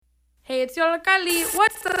Hey, it's Yola Kali.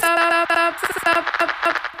 What's up?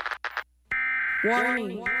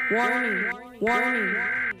 Warning, warning, warning.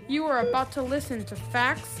 You are about to listen to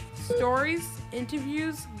facts, stories,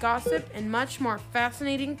 interviews, gossip, and much more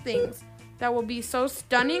fascinating things that will be so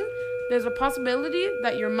stunning, there's a possibility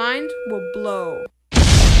that your mind will blow.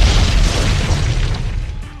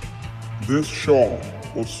 This show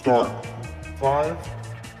will start 5,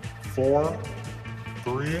 4,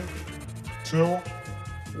 3, 2,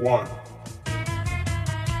 1.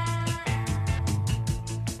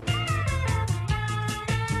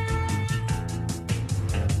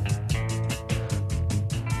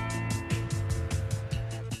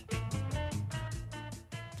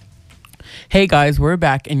 Hey guys, we're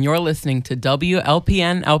back and you're listening to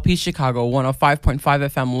WLPN LP Chicago 105.5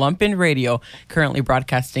 FM Lumpen Radio, currently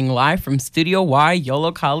broadcasting live from Studio Y,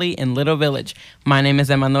 Yola Kali in Little Village. My name is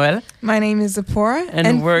Emmanuel. My name is Zipporah.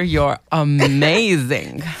 And we're your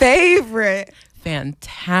amazing, favorite,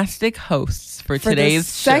 fantastic hosts for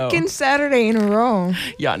today's show. Second Saturday in a row.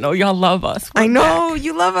 Y'all know y'all love us. I know,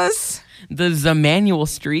 you love us. The Zamanuel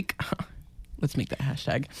streak. Let's make that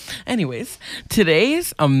hashtag. Anyways,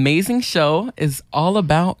 today's amazing show is all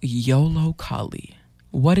about Yola Kali.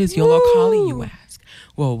 What is Yola Kali, you ask?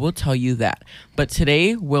 Well, we'll tell you that. But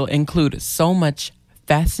today will include so much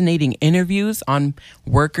fascinating interviews on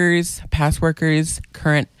workers, past workers,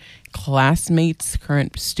 current classmates,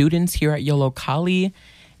 current students here at Yola Kali,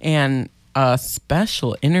 and a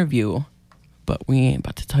special interview. But we ain't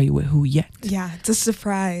about to tell you with who yet. Yeah, it's a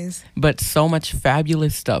surprise. But so much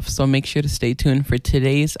fabulous stuff. So make sure to stay tuned for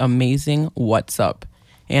today's amazing What's Up.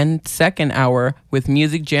 And second hour with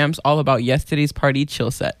music jams all about yesterday's party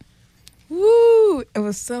chill set. Woo! It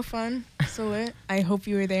was so fun. So lit. I hope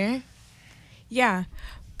you were there. Yeah.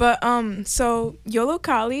 But so Yola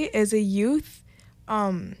Kali is a youth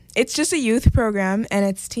it's just a youth program, and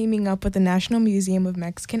it's teaming up with the National Museum of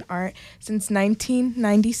Mexican Art since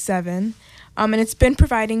 1997. And it's been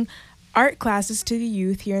providing art classes to the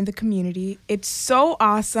youth here in the community. It's so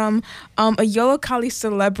awesome. A Yola Kali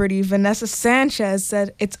celebrity, Vanessa Sanchez,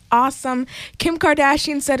 said it's awesome. Kim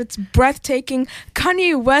Kardashian said it's breathtaking.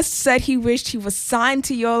 Kanye West said he wished he was signed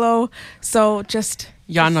to YOLO. So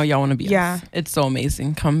y'all know y'all want to be us. It's so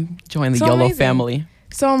amazing. Come join the YOLO family.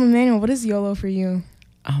 So, Emmanuel, what is YOLO for you?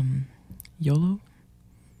 YOLO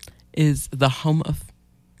is the home of,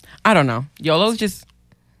 I don't know. YOLO is just,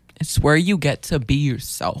 it's where you get to be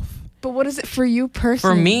yourself. But what is it for you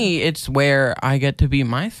personally? For me, it's where I get to be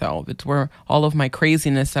myself. It's where all of my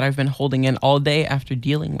craziness that I've been holding in all day after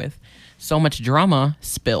dealing with so much drama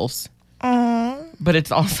spills. Aww. But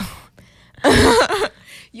it's also...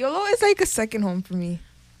 YOLO is like a second home for me.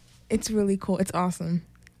 It's really cool. It's awesome.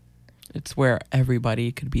 It's where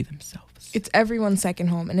everybody could be themselves. It's everyone's second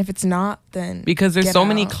home. And if it's not, then because there's so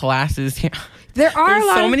many classes here. There are There's a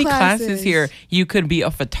lot so of many classes. classes here. You could be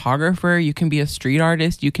a photographer. You can be a street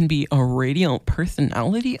artist. You can be a radio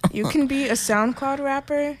personality. You can be a SoundCloud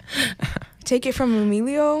rapper. Take it from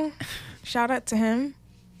Emilio. Shout out to him.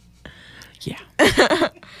 Yeah.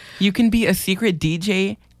 You can be a secret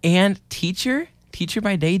DJ and teacher. Teacher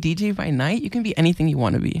by day, DJ by night. You can be anything you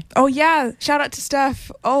want to be. Oh, yeah. Shout out to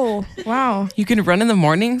Steph. Oh, wow. You can run in the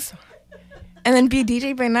mornings. And then be a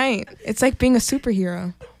DJ by night. It's like being a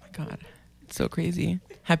superhero. Oh, my God. It's so crazy.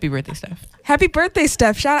 Happy birthday, Steph. Happy birthday,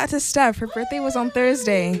 Steph. Shout out to Steph. Her birthday was on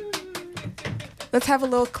Thursday. Let's have a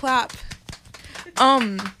little clap.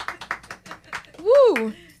 Woo.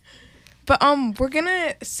 But we're going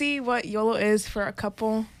to see what YOLO is for a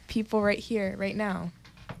couple people right here, right now.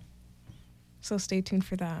 So stay tuned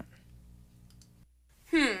for that.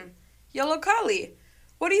 Yola Kali.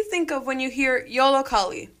 What do you think of when you hear Yola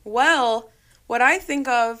Kali? Well, what I think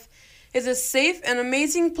of is a safe and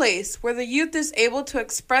amazing place where the youth is able to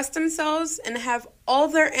express themselves and have all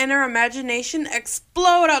their inner imagination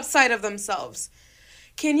explode outside of themselves.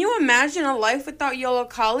 Can you imagine a life without Yola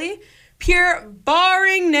Kali? Pure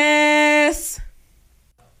boringness.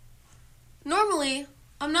 Normally,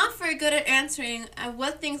 I'm not very good at answering at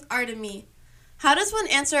what things are to me. How does one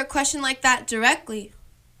answer a question like that directly?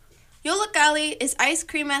 Yola Kali is ice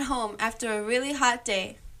cream at home after a really hot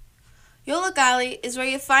day. Yola Kali is where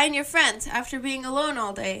you find your friends after being alone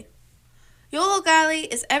all day. Yola Kali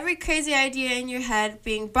is every crazy idea in your head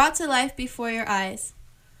being brought to life before your eyes.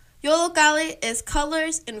 Yola Kali is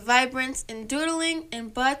colors and vibrance and doodling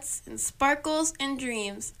and butts and sparkles and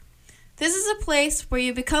dreams. This is a place where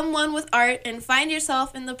you become one with art and find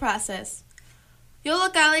yourself in the process.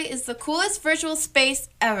 Yola Kali is the coolest virtual space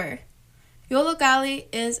ever. Yola Kali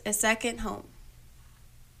is a second home.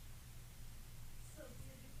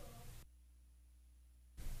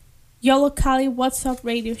 Yola Kali What's Up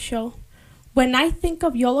radio show. When I think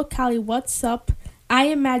of Yollocalli, what's up, I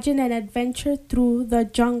imagine an adventure through the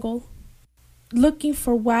jungle, looking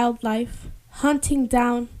for wildlife, hunting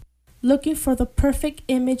down, looking for the perfect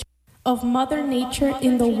image of Mother Nature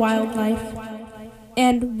in the wildlife,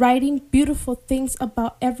 and writing beautiful things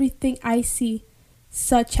about everything I see,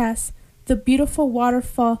 such as the beautiful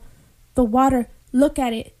waterfall, the water, look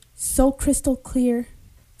at it, so crystal clear,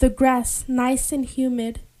 the grass, nice and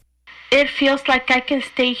humid. It feels like I can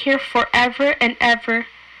stay here forever and ever.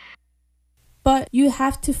 But you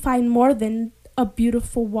have to find more than a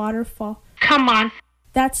beautiful waterfall. Come on.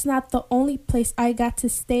 That's not the only place I got to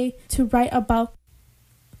stay to write about.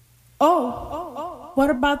 Oh, what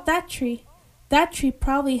about that tree? That tree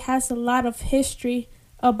probably has a lot of history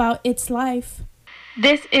about its life.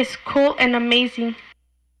 This is cool and amazing.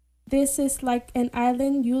 This is like an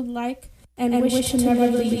island you like and wish to never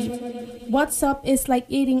leave. What's up is like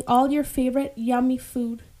eating all your favorite yummy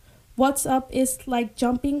food. What's up is like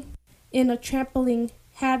jumping in a trampoline,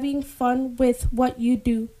 having fun with what you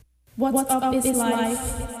do. What's up is life.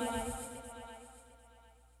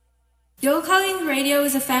 Yollocalli Radio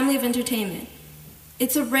is a family of entertainment.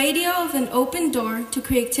 It's a radio of an open door to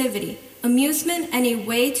creativity, amusement, and a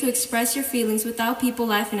way to express your feelings without people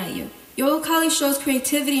laughing at you. Yollocalli shows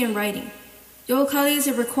creativity in writing. Yollocalli is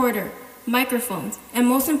a recorder, microphones, and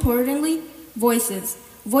most importantly, voices.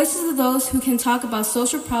 Voices of those who can talk about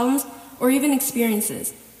social problems or even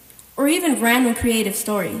experiences, or even random creative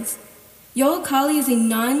stories. Yollocalli is a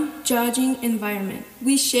non-judging environment.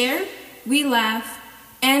 We share, we laugh,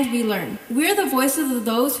 and we learn. We're the voices of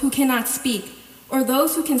those who cannot speak, or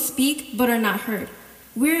those who can speak but are not heard.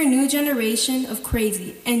 We're a new generation of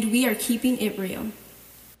crazy, and we are keeping it real.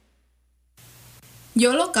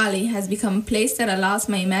 Yollocalli has become a place that allows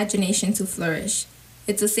my imagination to flourish.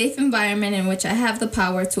 It's a safe environment in which I have the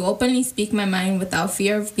power to openly speak my mind without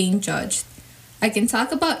fear of being judged. I can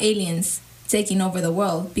talk about aliens taking over the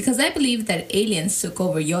world because I believe that aliens took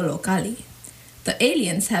over Yollocalli. The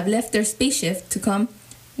aliens have left their spaceship to come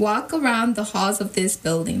walk around the halls of this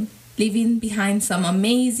building, leaving behind some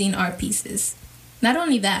amazing art pieces. Not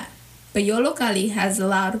only that, but Yollocalli has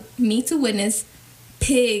allowed me to witness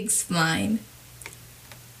pigs flying.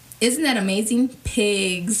 Isn't that amazing?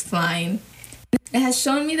 Pigs flying. It has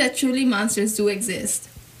shown me that truly monsters do exist.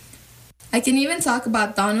 I can even talk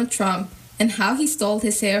about Donald Trump and how he stole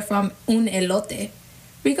his hair from un elote.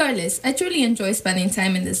 Regardless, I truly enjoy spending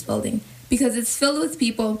time in this building because it's filled with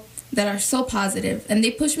people that are so positive and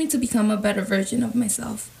they push me to become a better version of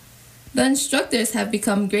myself. The instructors have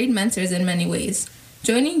become great mentors in many ways.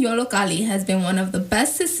 Joining Yollocalli has been one of the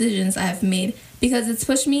best decisions I have made because it's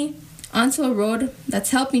pushed me onto a road that's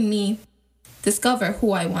helping me discover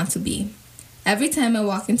who I want to be. Every time I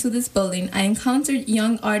walk into this building, I encounter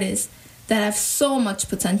young artists that have so much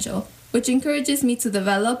potential, which encourages me to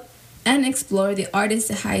develop and explore the artist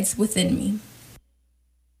that hides within me.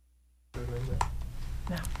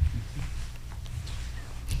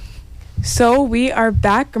 So we are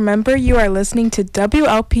back. Remember, you are listening to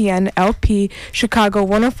WLPN LP Chicago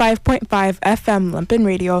 105.5 FM Lumpin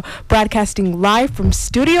Radio, broadcasting live from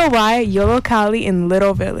Studio Y, Yollocalli in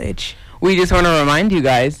Little Village. We just want to remind you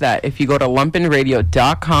guys that if you go to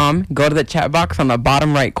lumpinradio.com, go to the chat box on the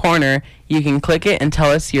bottom right corner, you can click it and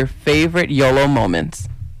tell us your favorite YOLO moments.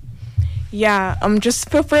 Yeah, just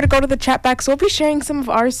feel free to go to the chat box. We'll be sharing some of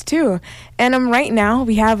ours too. And right now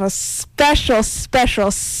we have a special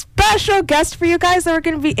guest for you guys that we're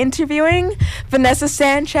going to be interviewing. Vanessa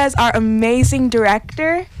Sanchez, our amazing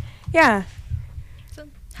director. Yeah.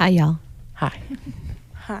 Hi, y'all. Hi.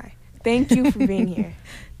 Hi. Thank you for being here.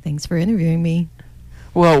 Thanks for interviewing me.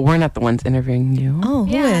 Well, we're not the ones interviewing you. Oh,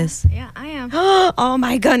 who is? Yeah, I am. Oh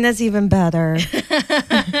my goodness, even better.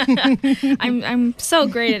 I'm so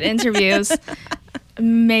great at interviews.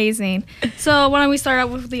 Amazing. So why don't we start out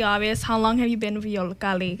with the obvious? How long have you been with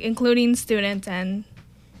Yollocalli, including students and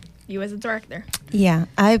you as a director? Yeah,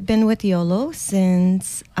 I've been with YOLO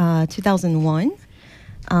since 2001.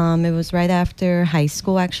 It was right after high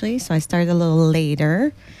school, actually, so I started a little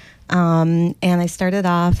later. And I started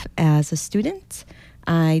off as a student.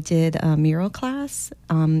 I did a mural class,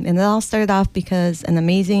 and it all started off because an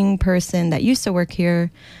amazing person that used to work here,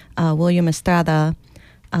 William Estrada,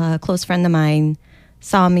 a close friend of mine,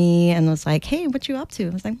 saw me and was like, hey, what you up to? I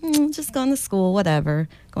was like, just going to school, whatever,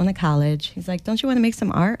 going to college. He's like, don't you want to make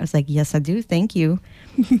some art? I was like, yes, I do. Thank you.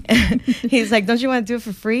 He's like, don't you want to do it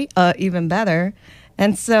for free? Even better.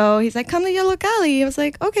 And so he's like, come to Yollocalli. I was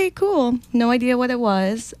like, okay, cool. No idea what it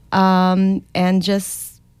was. And just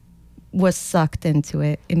was sucked into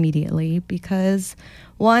it immediately because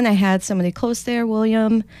one, I had somebody close there,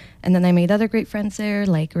 William, and then I made other great friends there,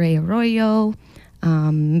 like Ray Arroyo.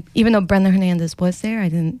 Even though Brenda Hernandez was there,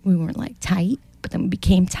 we weren't like tight, but then we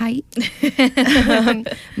became tight.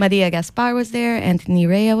 Maria Gaspar was there, Anthony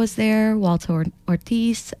Rea was there, Walter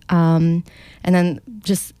Ortiz, and then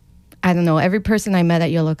just, I don't know, every person I met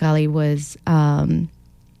at Yollocalli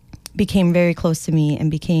became very close to me and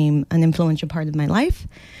became an influential part of my life.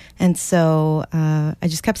 And so I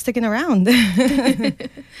just kept sticking around.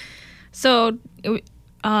 So,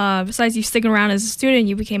 besides you sticking around as a student,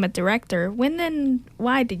 you became a director. When and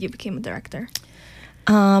why did you become a director?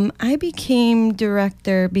 I became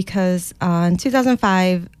director because in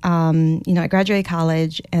 2005, I graduated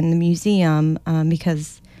college, and the museum,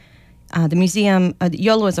 because the museum,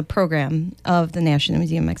 YOLO is a program of the National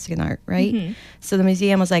Museum of Mexican Art, right? Mm-hmm. So the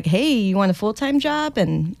museum was like, hey, you want a full-time job?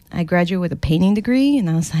 And I graduated with a painting degree, and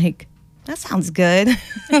I was like, that sounds good.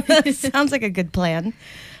 That sounds like a good plan.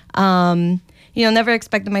 Never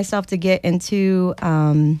expected myself to get into,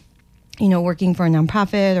 working for a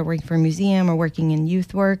nonprofit or working for a museum or working in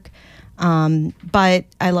youth work. But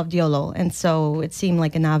I loved YOLO, and so it seemed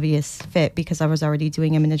like an obvious fit because I was already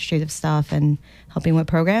doing administrative stuff and helping with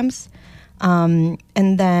programs. And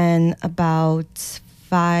then about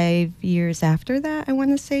 5 years after that, I want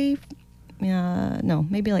to say,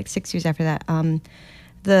 maybe like 6 years after that,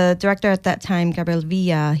 the director at that time, Gabriel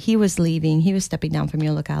Villa, he was leaving. He was stepping down from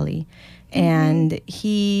Yollocalli. And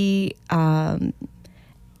he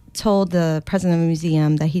told the president of the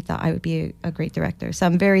museum that he thought I would be a great director. So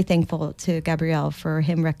I'm very thankful to Gabriel for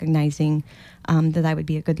him recognizing that I would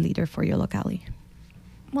be a good leader for Yollocalli.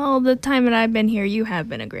 Well, the time that I've been here, you have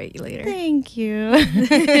been a great leader. Thank you.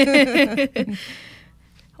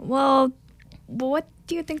 Well, what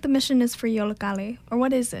do you think the mission is for Yollocalli, or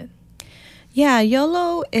what is it? Yeah,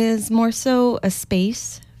 YOLO is more so a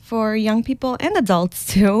space for young people and adults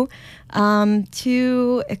too,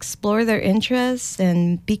 to explore their interests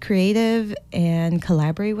and be creative and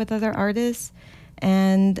collaborate with other artists,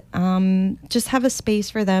 and just have a space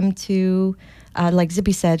for them to, like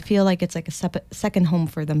Zippy said, feel like it's like a second home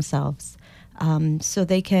for themselves. So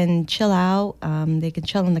they can chill out, they can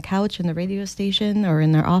chill on the couch in the radio station or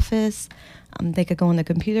in their office. They could go on the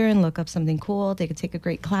computer and look up something cool. They could take a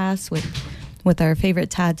great class with our favorite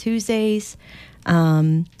Todd Tuesdays,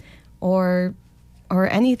 or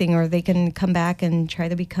anything, or they can come back and try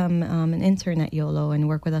to become an intern at YOLO and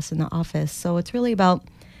work with us in the office. So it's really about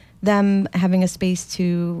them having a space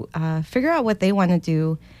to figure out what they want to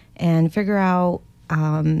do and figure out,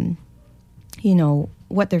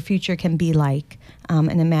 what their future can be like,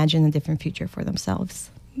 and imagine a different future for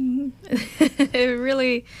themselves. It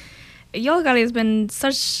really, Yollocalli has been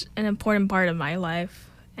such an important part of my life,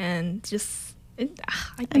 and just,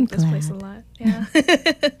 I think this place a lot. Yeah.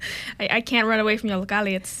 I can't run away from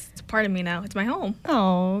Yollocalli. It's a part of me now. It's my home.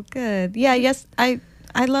 Oh, good. Yeah, yes, I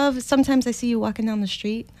love, sometimes I see you walking down the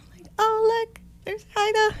street. I'm like, oh, look, there's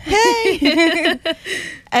Ida. Hey.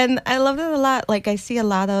 And I love that a lot. Like, I see a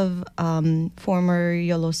lot of former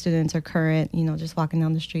YOLO students or current, just walking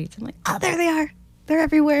down the streets. I'm like, oh, there they are. They're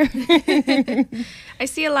everywhere. I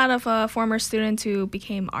see a lot of former students who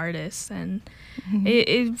became artists, and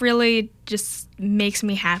it really just makes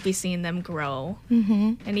me happy seeing them grow.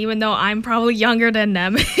 Mm-hmm. And even though I'm probably younger than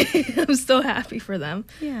them, I'm still happy for them.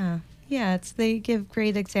 Yeah. Yeah, they give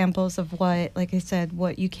great examples of what, like I said,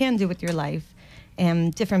 what you can do with your life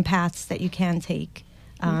and different paths that you can take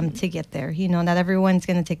to get there. Not everyone's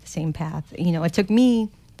going to take the same path. It took me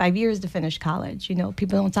 5 years to finish college.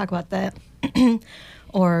 People don't talk about that.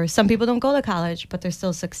 Or some people don't go to college, but they're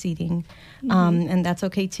still succeeding. And that's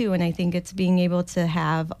okay too. And I think it's being able to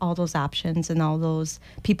have all those options and all those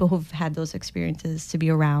people who've had those experiences to be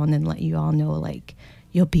around and let you all know, like,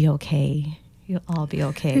 you'll be okay. You'll all be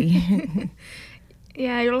okay.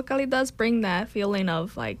 Yeah, Yollocalli does bring that feeling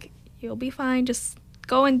of, like, you'll be fine. Just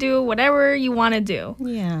go and do whatever you want to do.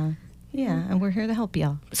 Yeah. Yeah, and we're here to help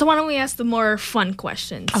y'all. So why don't we ask the more fun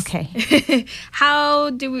questions? Okay. How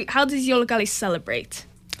does Yollocalli celebrate?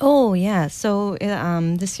 Oh, yeah. So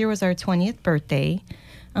this year was our 20th birthday.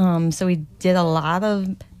 So we did a lot of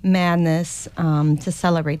madness to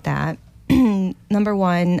celebrate that. Number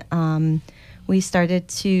one, we started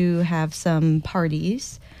to have some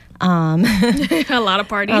parties. A lot of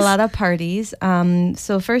parties. A lot of parties.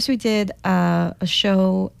 So first we did a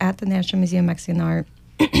show at the National Museum of Mexican Art.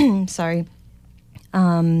 Sorry.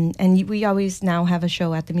 And we always now have a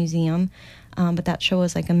show at the museum, but that show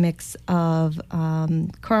was like a mix of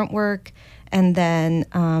current work and then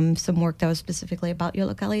some work that was specifically about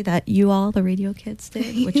Yollocalli that you all, the radio kids,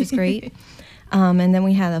 did, which is great. And then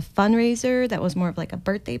we had a fundraiser that was more of like a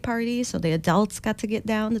birthday party. So the adults got to get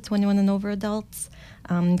down, the 21 and over adults.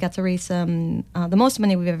 Got to raise some, the most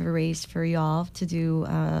money we've ever raised for y'all to do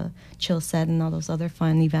Chill Set and all those other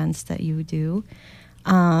fun events that you do.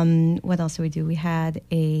 What else did we do? We had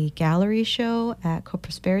a gallery show at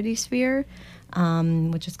Co-Prosperity Sphere,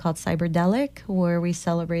 which is called Cyberdelic, where we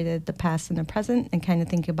celebrated the past and the present and kind of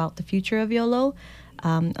think about the future of YOLO.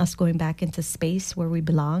 Us going back into space where we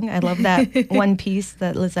belong. I love that one piece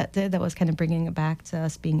that Lizette did that was kind of bringing it back to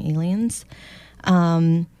us being aliens.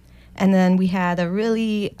 And then we had a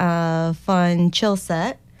really fun chill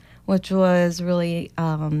set, which was really,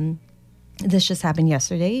 this just happened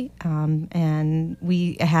yesterday. And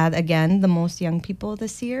we had, again, the most young people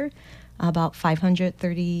this year. About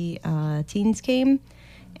 530 teens came.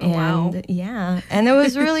 And wow. Yeah, and it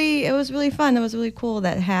was really fun. It was really cool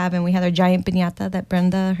and we had our giant piñata that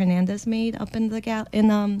Brenda Hernandez made up in the in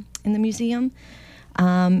the museum.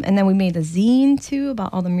 And then we made a zine too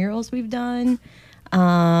about all the murals we've done.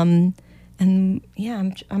 And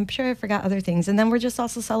yeah, I'm sure I forgot other things. And then we're just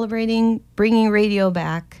also celebrating bringing radio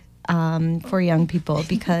back for young people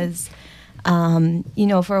because,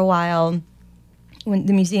 for a while, when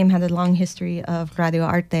the museum had a long history of Radio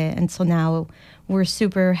Arte, and so now we're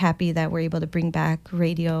super happy that we're able to bring back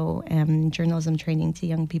radio and journalism training to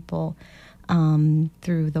young people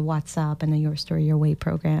through the WhatsApp and the Your Story Your Way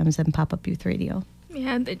programs and Pop-Up Youth Radio.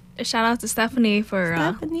 Yeah, a shout out to Stephanie for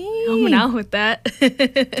Stephanie helping out with that.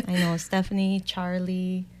 I know, Stephanie,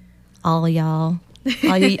 Charlie, all y'all,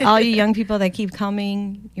 all you young people that keep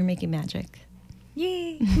coming, you're making magic.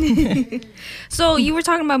 Yay! So you were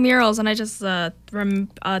talking about murals, and I just thought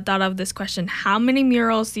of this question: how many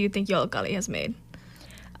murals do you think Yollocalli has made?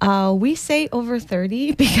 We say over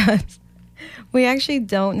 30 because we actually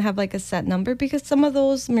don't have like a set number because some of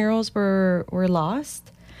those murals were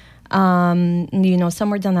lost. Some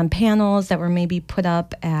were done on panels that were maybe put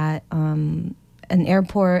up at an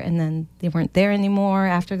airport, and then they weren't there anymore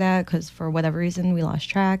after that because for whatever reason we lost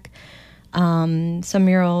track. Some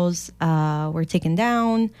murals were taken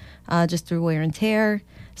down just through wear and tear.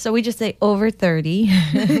 So we just say over 30.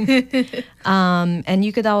 And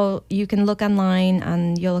you can look online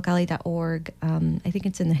on yollocalli.org. I think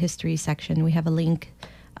it's in the history section. We have a link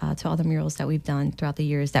to all the murals that we've done throughout the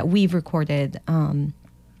years that we've recorded.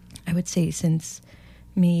 I would say since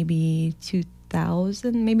maybe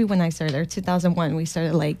 2000, maybe when I started, or 2001, we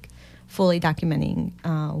started like fully documenting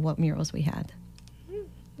what murals we had.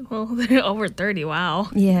 Well, over 30, wow.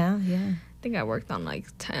 Yeah. I think I worked on like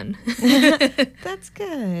 10. That's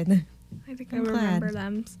good. I think I remember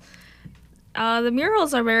them. The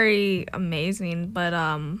murals are very amazing, but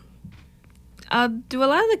do a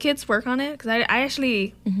lot of the kids work on it? Because I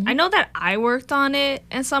actually, I know that I worked on it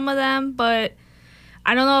and some of them, but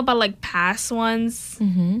I don't know about like past ones.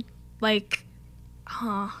 Like,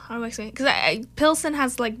 how do I say it? Because Pilsen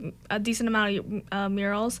has like a decent amount of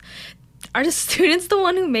murals. Are the students the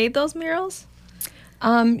one who made those murals?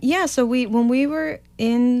 Yeah, so when we were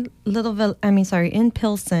in in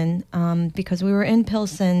Pilsen, because we were in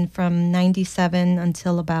Pilsen from 97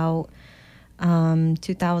 until about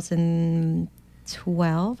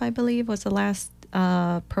 2012, I believe, was the last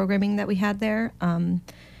programming that we had there.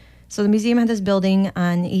 So the museum had this building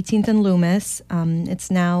on 18th and Loomis. It's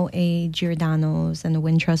now a Giordano's and a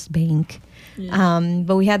Wintrust Bank. Yeah.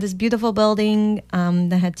 But we had this beautiful building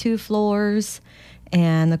that had 2 floors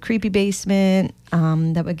and a creepy basement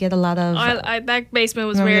that would get a lot of... that basement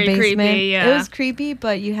was very creepy, yeah. It was creepy,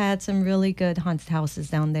 but you had some really good haunted houses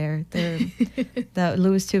down there. The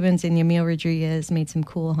Louis Tubins and Yamil Rodriguez made some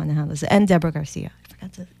cool haunted houses. And Deborah Garcia. I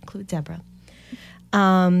forgot to include Deborah.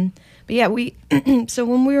 But yeah, so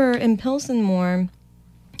when we were in Pilsen more,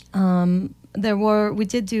 we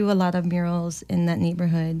did do a lot of murals in that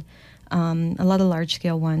neighborhood. A lot of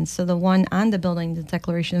large-scale ones. So the one on the building, the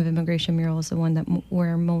Declaration of Immigration mural, is the one that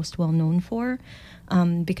we're most well known for,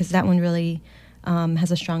 because that one really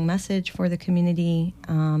has a strong message for the community,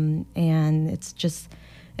 and it's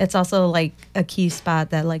also like a key spot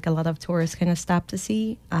that like a lot of tourists kind of stop to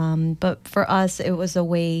see. But for us, it was a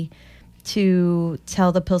way to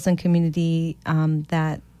tell the Pilsen community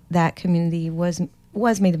that community was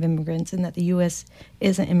made of immigrants and that the U.S.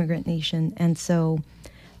 is an immigrant nation, and so.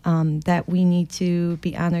 That we need to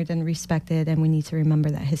be honored and respected, and we need to remember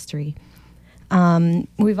that history.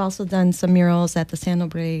 We've also done some murals at the San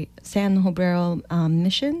Obrero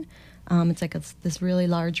Mission. It's like this really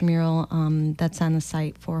large mural that's on a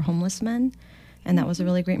site for homeless men, and that was a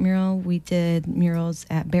really great mural. We did murals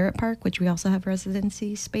at Barrett Park, which we also have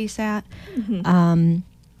residency space at,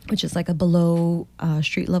 which is like a below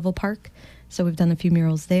street level park. So we've done a few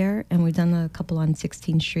murals there, and we've done a couple on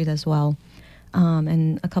 16th Street as well,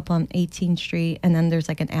 and a couple on 18th Street. And then there's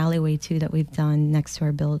like an alleyway too that we've done next to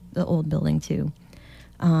our the old building too.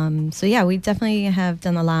 So yeah, we definitely have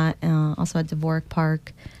done a lot. Also at Dvorak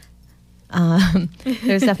Park.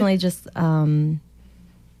 There's definitely just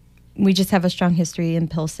we just have a strong history in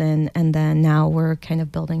Pilsen, and then now we're kind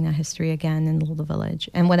of building that history again in Little Village.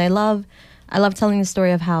 And what I love telling the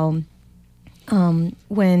story of how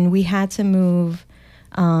when we had to move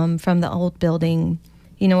from the old building,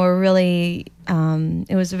 you know, we're really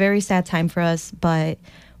it was a very sad time for us. But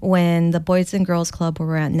when the Boys and Girls Club where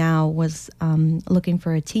we're at now was looking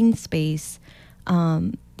for a teen space,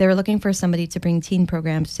 they were looking for somebody to bring teen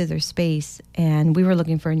programs to their space, and we were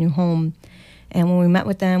looking for a new home. And when we met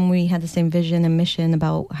with them, we had the same vision and mission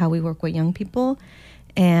about how we work with young people,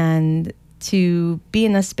 and to be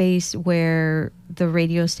in a space where the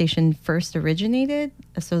radio station first originated.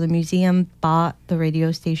 So the museum bought the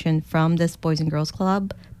radio station from this Boys and Girls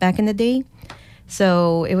Club back in the day.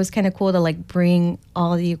 So it was kind of cool to like bring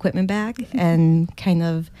all the equipment back and kind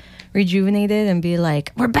of rejuvenate it and be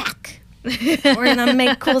like, we're back. We're going to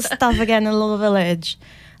make cool stuff again in Little Village.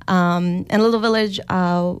 And Little Village,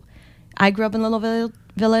 I grew up in Little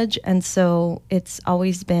Village, and so it's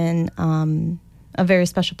always been a very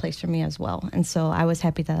special place for me as well. And so I was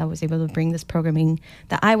happy that I was able to bring this programming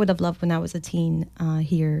that I would have loved when I was a teen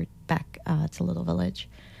here back to Little Village.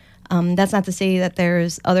 That's not to say that there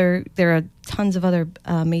are tons of other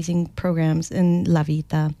amazing programs in La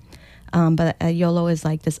Vita, but YOLO is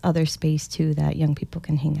like this other space too that young people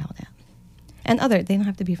can hang out at. And they don't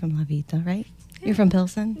have to be from La Vita, right? You're from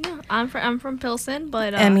Pilsen? Yeah, I'm from Pilsen,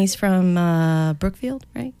 but Emmy's from Brookfield,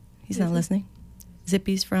 right? He's not listening.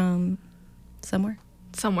 Zippy's from somewhere.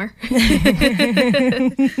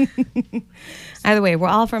 Either way, we're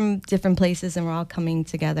all from different places, and we're all coming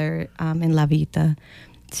together in La Vita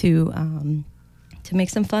to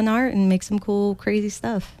make some fun art and make some cool, crazy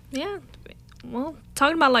stuff. Yeah. Well,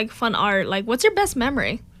 talking about like fun art, like what's your best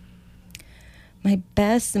memory? My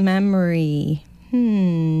best memory,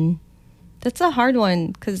 that's a hard one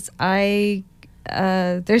because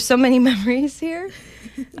there's so many memories here.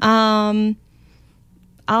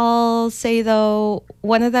 I'll say though,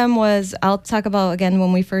 one of them was, I'll talk about again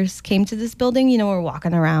when we first came to this building. You know, we're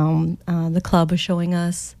walking around. The club was showing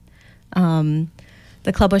us. You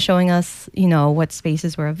know, what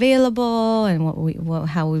spaces were available and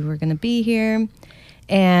how we were going to be here.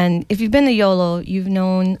 And if you've been to YOLO, you've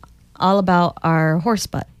known all about our horse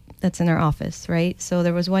butt that's in our office, right? So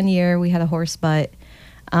there was one year we had a horse butt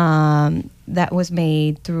that was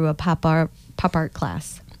made through a pop art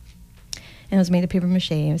class. And it was made of paper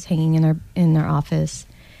mache. It was hanging in our office.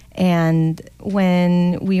 And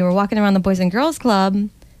when we were walking around the Boys and Girls Club,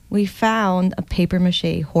 we found a paper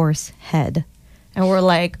mache horse head. And we're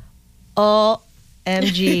like,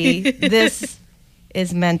 OMG, this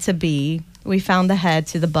is meant to be. We found the head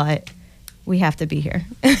to the butt. We have to be here.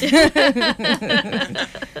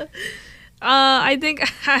 I think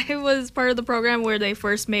I was part of the program where they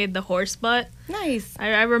first made the horse butt. Nice.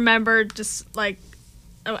 I remember just like,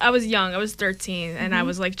 I was young. I was 13, and I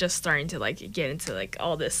was like just starting to like get into like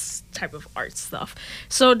all this type of art stuff.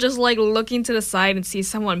 So just like looking to the side and see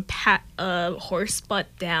someone pat a horse butt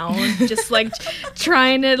down, just like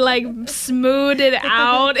trying to like smooth it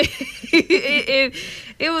out.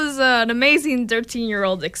 It was an amazing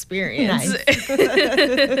 13-year-old experience.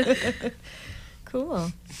 Nice.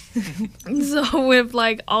 Cool. So with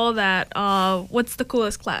like all that, what's the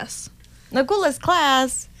coolest class? The coolest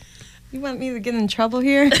class? You want me to get in trouble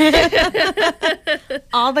here?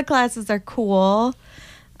 All the classes are cool.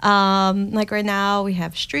 Like right now, we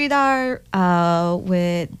have street art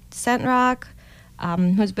with Scent Rock,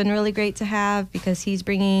 who's been really great to have because he's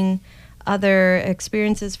bringing other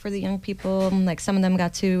experiences for the young people. Like some of them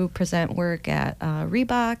got to present work at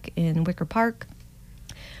Reebok in Wicker Park.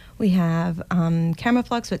 We have Camera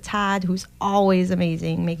Flux with Todd, who's always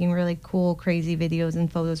amazing, making really cool, crazy videos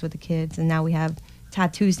and photos with the kids. And now we have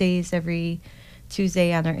Todd Tuesdays every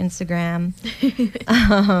Tuesday on our Instagram.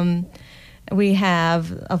 We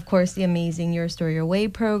have, of course, the amazing Your Story Your Way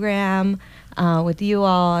program with you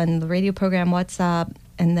all and the radio program What's Up.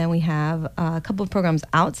 And then we have a couple of programs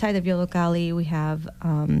outside of YOLO Cali. We have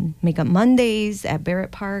Makeup Mondays at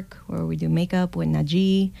Barrett Park where we do makeup with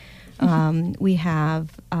Najee. We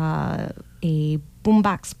have a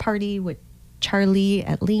boombox party with Charlie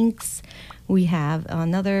at Lynx. We have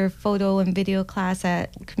another photo and video class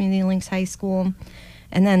at Community Links High School.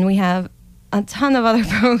 And then we have a ton of other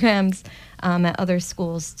programs at other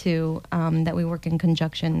schools, too, that we work in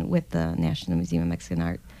conjunction with the National Museum of Mexican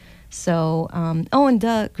Art. So, and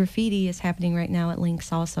graffiti is happening right now at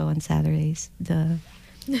Links also on Saturdays.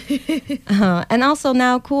 And also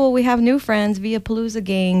now, cool, we have new friends. Via Palooza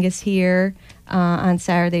Gang is here on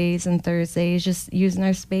Saturdays and Thursdays, just using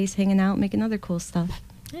our space, hanging out, making other cool stuff.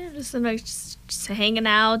 Yeah, just hanging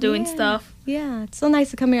out, doing stuff. Yeah, it's so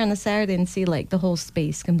nice to come here on a Saturday and see like the whole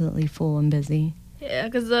space completely full and busy. Yeah,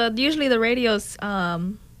 because usually the radio's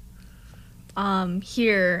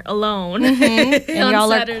here alone. And y'all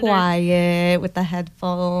Saturday. are quiet with the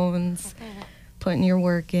headphones, putting your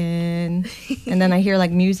work in. And then I hear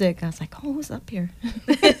like music. I was like, oh, who's up here?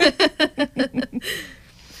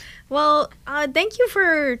 Well, thank you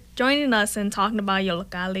for joining us and talking about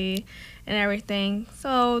Yollocalli and everything.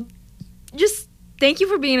 So, just thank you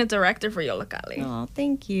for being a director for Yollocalli. Oh,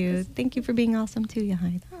 thank you. Thank you for being awesome too,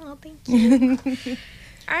 Yahaira. Oh, thank you.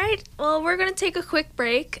 All right, well, we're going to take a quick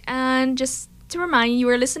break. And just to remind you, you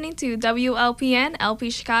are listening to WLPN, LP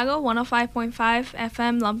Chicago, 105.5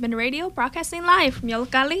 FM Lumpen Radio, broadcasting live from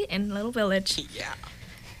Yollocalli in Little Village. Yeah.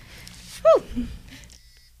 Woo!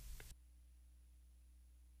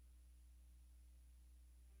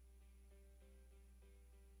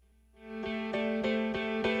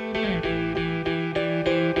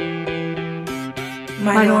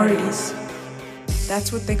 Minorities.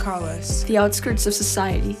 That's what they call us. The outskirts of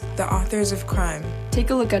society. The authors of crime. Take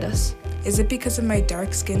a look at us. Is it because of my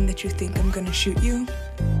dark skin that you think I'm gonna shoot you?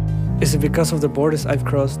 Is it because of the borders I've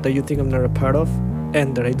crossed that you think I'm not a part of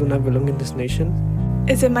and that I do not belong in this nation?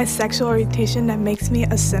 Is it my sexual orientation that makes me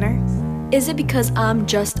a sinner? Is it because I'm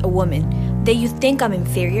just a woman that you think I'm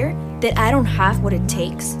inferior, that I don't have what it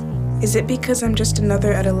takes? Is it because I'm just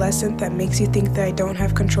another adolescent that makes you think that I don't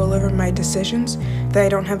have control over my decisions, that I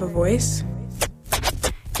don't have a voice?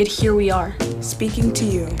 Yet here we are, speaking to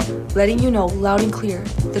you, letting you know loud and clear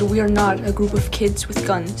that we are not a group of kids with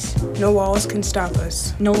guns. No walls can stop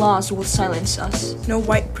us. No laws will silence us. No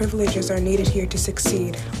white privileges are needed here to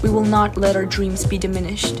succeed. We will not let our dreams be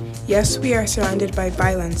diminished. Yes, we are surrounded by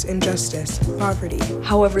violence, injustice, poverty.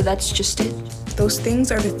 However, that's just it. Those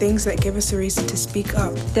things are the things that give us a reason to speak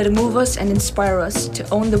up. That move us and inspire us to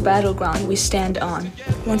own the battleground we stand on.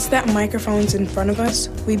 Once that microphone's in front of us,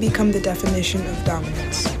 we become the definition of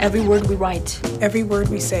dominance. Every word we write, every word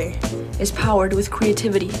we say, is powered with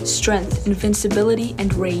creativity, strength, invincibility,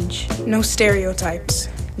 and rage. No stereotypes.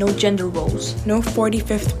 No gender roles. No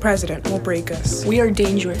 45th president will break us. We are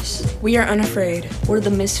dangerous. We are unafraid. We're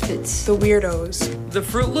the misfits. The weirdos. The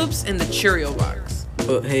Fruit Loops and the Cheerio box.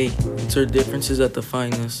 But hey, it's our differences that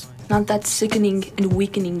define us. Not that sickening and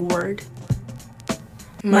weakening word.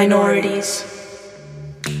 Minorities.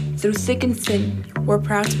 Through thick and thin, we're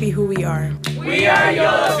proud to be who we are. We are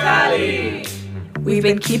Yollocalli. We've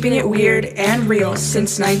been keeping it weird and real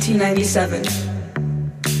since 1997.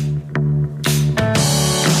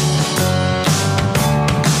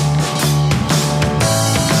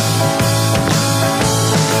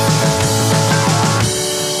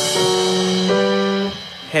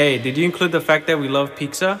 Hey, did you include the fact that we love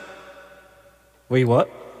pizza? Wait, what?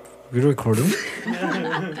 We're recording?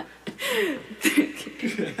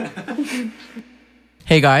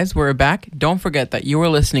 Hey guys, we're back. Don't forget that you are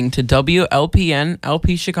listening to WLPN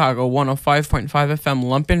LP Chicago 105.5 FM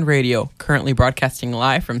Lumpen Radio, currently broadcasting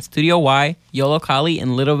live from Studio Y, Yollocalli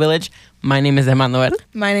in Little Village. My name is Emmanuel.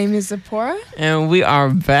 My name is Zipporah. And we are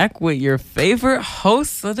back with your favorite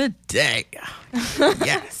hosts of the day.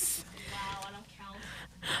 Yes.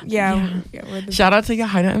 Yeah. Shout out to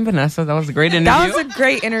Yahaira and Vanessa. That was a great interview. That was a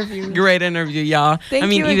great interview. Great interview, y'all.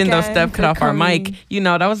 Thank you even though again Steph cut off our mic,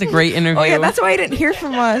 that was a great interview. Oh, yeah, that's why you didn't hear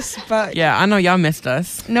from us. But yeah, I know y'all missed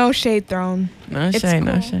us. No shade thrown. No shade,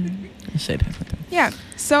 no shade. No shade. Yeah.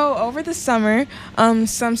 So over the summer,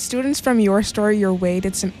 some students from Your Story, Your Way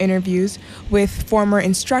did some interviews with former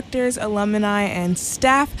instructors, alumni, and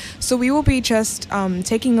staff. So we will be just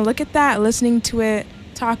taking a look at that, listening to it,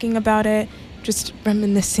 talking about it, just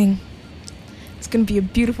reminiscing. It's going to be a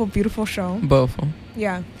beautiful, beautiful show. Beautiful.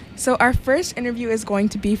 Yeah. So our first interview is going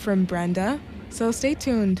to be from Brenda. So stay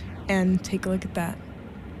tuned and take a look at that.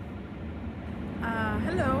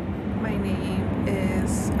 Hello. My name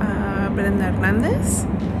is Brenda Hernandez.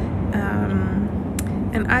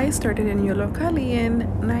 And I started in Yollocalli in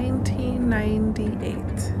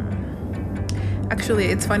 1998. Actually,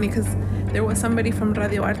 it's funny because there was somebody from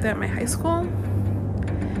Radio Arte at my high school.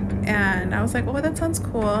 And I was like, oh, that sounds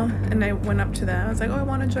cool. And I went up to them. I was like, oh, I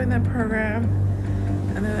want to join that program.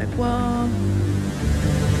 And they're like, well,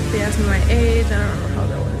 they asked me my age. I don't remember how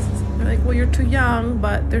that was. They're like, well, you're too young,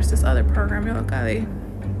 but there's this other program, Yollocalli.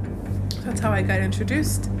 That's how I got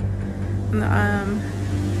introduced. And,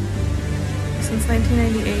 since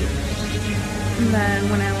 1998, And then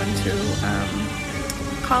when I went to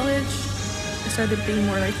college, I started being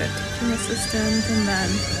more like a teaching assistant, and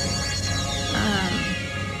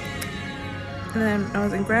then I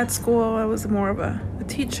was in grad school, I was more of a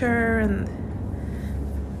teacher, and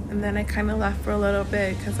then I kind of left for a little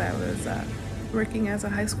bit because I was working as a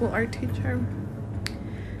high school art teacher.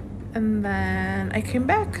 And then I came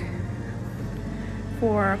back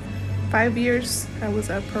for 5 years. I was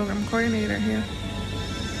a program coordinator here.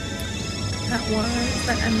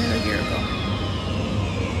 That ended a year ago.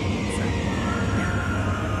 So,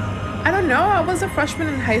 yeah. I don't know. I was a freshman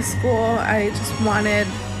in high school. I just wanted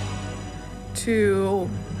to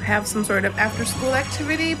have some sort of after school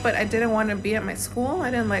activity, but I didn't want to be at my school.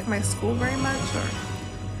 I didn't like my school very much,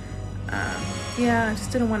 I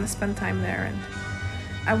just didn't want to spend time there. And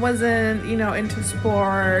I wasn't, into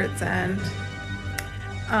sports, and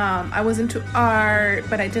I was into art,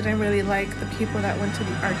 but I didn't really like the people that went to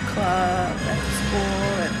the art club at the school.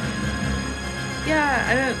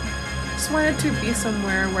 And I just wanted to be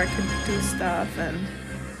somewhere where I could do stuff and,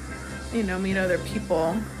 meet other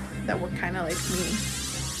people that were kind of like me.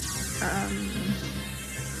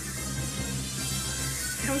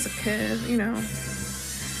 I was a kid,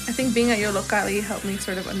 I think being at Yollocalli helped me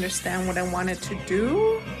sort of understand what I wanted to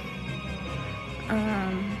do.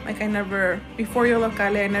 Before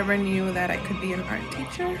Yollocalli, I never knew that I could be an art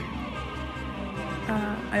teacher.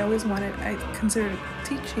 I considered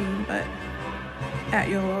teaching, but at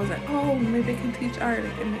Yolo, I was like, oh, maybe I can teach art.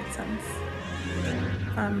 It made sense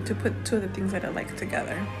to put two of the things that I like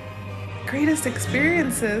together. Greatest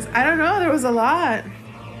experiences? I don't know, there was a lot.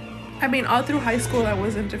 All through high school, I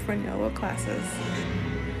was in different Yolo classes.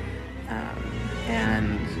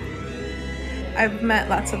 And I've met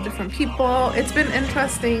lots of different people. It's been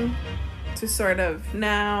interesting to sort of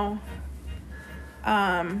now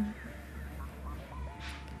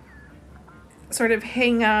sort of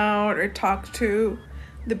hang out or talk to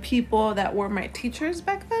the people that were my teachers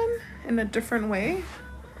back then in a different way.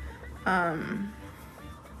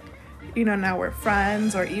 Now we're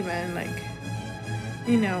friends, or even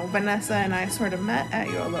Vanessa and I sort of met at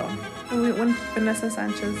Yolo. When Vanessa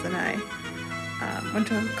Sanchez and I went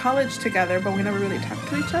to college together, but we never really talked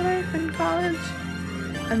to each other in college.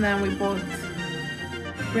 And then we both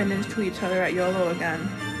ran into each other at Yolo again.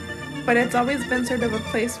 But it's always been sort of a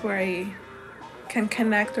place where I can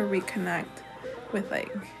connect or reconnect with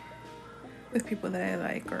people that I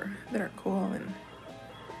like or that are cool and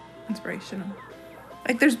inspirational.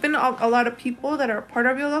 There's been a lot of people that are part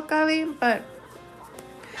of Yollocalli, but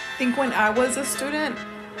I think when I was a student,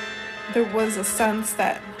 there was a sense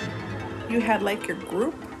that you had your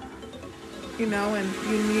group, and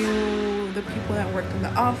you knew the people that worked in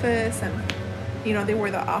the office, and they were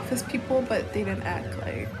the office people, but they didn't act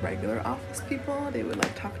like regular office people. They would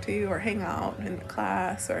talk to you or hang out in the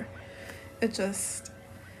class, or it just,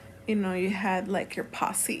 you had your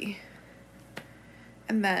posse.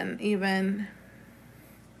 And then even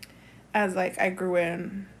as I grew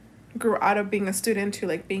out of being a student to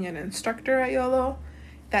being an instructor at Yolo,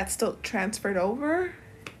 that still transferred over.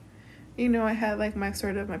 I had my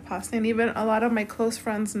sort of my posse, and even a lot of my close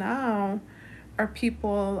friends now are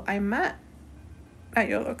people I met at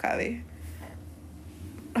Yollocalli.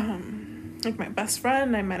 My best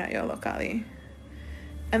friend I met at Yollocalli,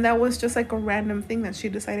 and that was just a random thing that she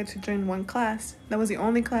decided to join one class. That was the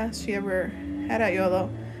only class she ever had at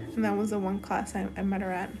Yolo, and that was the one class I met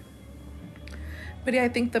her at. But I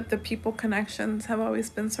think that the people connections have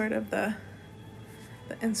always been sort of the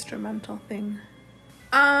instrumental thing.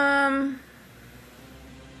 I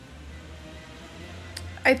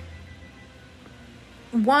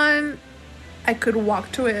could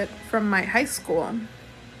walk to it from my high school,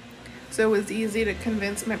 so it was easy to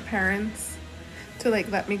convince my parents to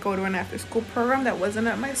let me go to an after school program that wasn't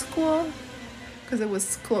at my school, because it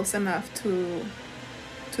was close enough to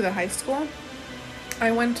the high school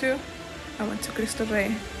I went to Cristo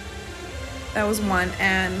Rey. That was one,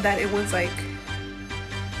 and that it was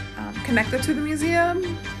connected to the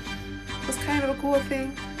museum was kind of a cool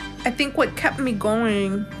thing. I think what kept me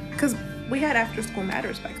going, because we had After School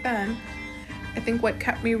Matters back then, I think what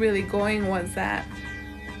kept me really going was that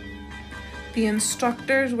the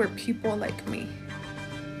instructors were people like me.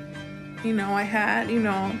 I had,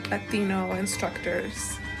 Latino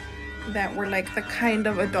instructors that were the kind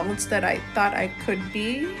of adults that I thought I could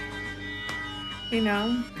be.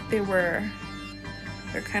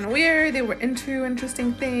 They're kind of weird, they were into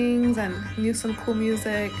interesting things and knew some cool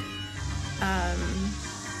music.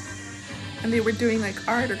 And they were doing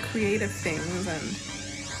art or creative things, and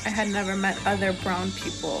I had never met other brown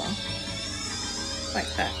people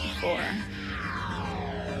like that before.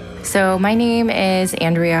 So my name is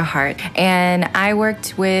Andrea Hart, and I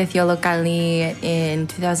worked with Yollocalli in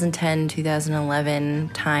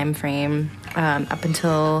 2010-2011 time frame up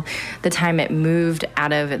until the time it moved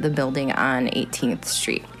out of the building on 18th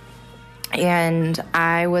Street. And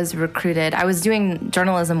I was recruited. I was doing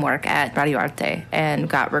journalism work at Radio Arte and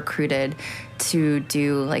got recruited to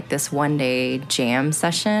do like this one-day jam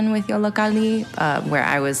session with Yollocalli, where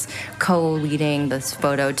I was co-leading this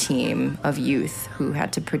photo team of youth who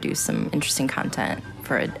had to produce some interesting content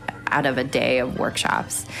out of a day of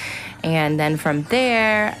workshops. And then from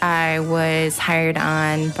there, I was hired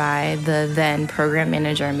on by the then program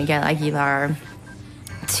manager, Miguel Aguilar,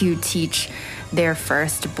 to teach their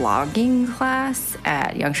first blogging class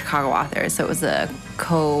at Young Chicago Authors. So it was a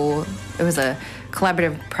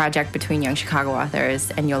collaborative project between Young Chicago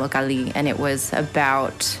Authors and Yollocalli, and it was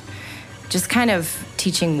about just kind of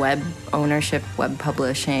teaching web ownership, web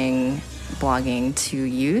publishing, blogging to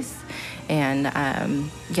youth. And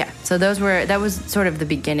so that was sort of the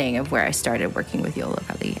beginning of where I started working with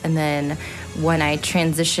Yollocalli. And then when I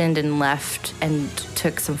transitioned and left and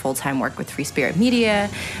took some full-time work with Free Spirit Media,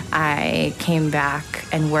 I came back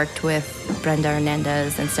and worked with Brenda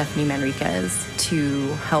Hernandez and Stephanie Manriquez to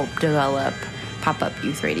help develop Pop-Up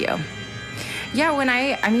Youth Radio. Yeah,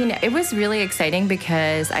 it was really exciting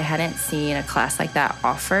because I hadn't seen a class like that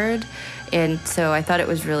offered. And so I thought it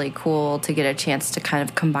was really cool to get a chance to kind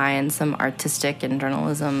of combine some artistic and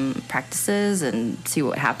journalism practices and see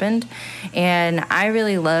what happened. And I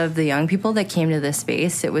really loved the young people that came to this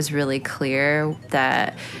space. It was really clear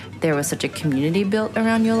that there was such a community built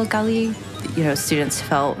around Yollocalli. You know, students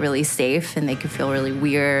felt really safe and they could feel really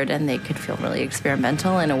weird and they could feel really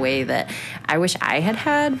experimental in a way that I wish I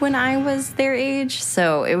had when I was their age.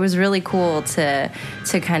 So it was really cool to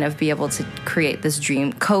kind of be able to create this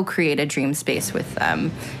co-create a dream space with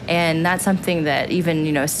them. And that's something that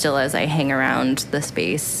even, still as I hang around the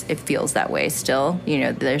space, it feels that way still.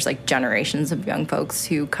 There's like generations of young folks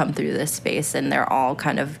who come through this space and they're all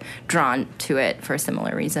kind of drawn to it for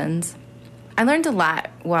similar reasons. I learned a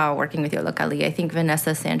lot while working with Yollocalli. I think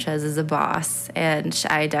Vanessa Sanchez is a boss, and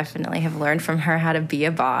I definitely have learned from her how to be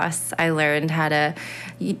a boss. I learned I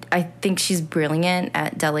think she's brilliant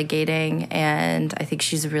at delegating, and I think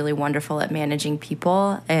she's really wonderful at managing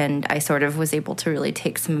people, and I sort of was able to really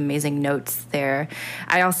take some amazing notes there.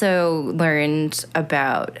 I also learned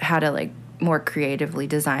about how to more creatively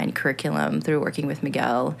design curriculum through working with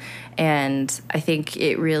Miguel. And I think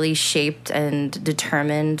it really shaped and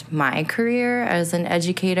determined my career as an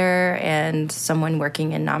educator and someone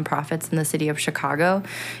working in nonprofits in the city of Chicago.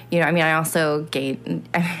 I also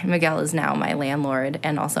Miguel is now my landlord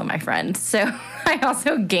and also my friend. So I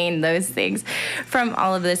also gained those things from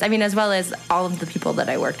all of this. As well as all of the people that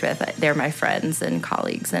I worked with, they're my friends and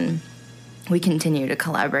colleagues, and we continue to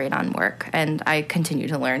collaborate on work, and I continue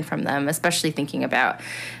to learn from them, especially thinking about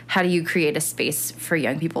how do you create a space for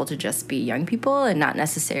young people to just be young people and not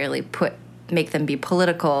necessarily make them be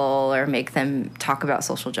political or make them talk about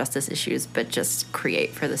social justice issues, but just create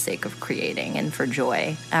for the sake of creating and for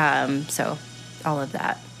joy. So all of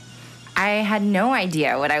that. I had no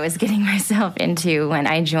idea what I was getting myself into when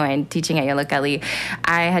I joined teaching at Yollocalli.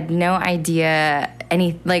 I had no idea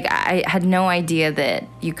I had no idea that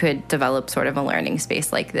you could develop sort of a learning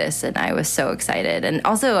space like this, and I was so excited. And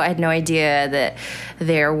also, I had no idea that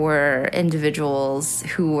there were individuals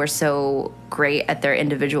who were so great at their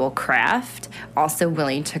individual craft, also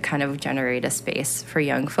willing to kind of generate a space for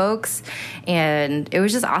young folks. And it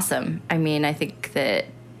was just awesome. I think that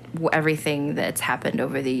everything that's happened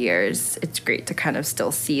over the years, it's great to kind of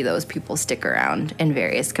still see those people stick around in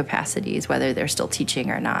various capacities, whether they're still teaching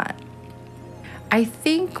or not. I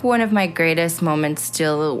think one of my greatest moments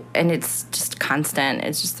still, and it's just constant,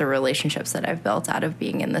 it's just the relationships that I've built out of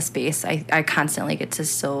being in the space. I constantly get to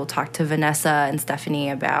still talk to Vanessa and Stephanie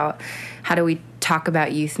about how do we talk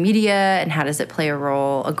about youth media and how does it play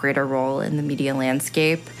a greater role in the media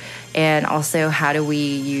landscape, and also how do we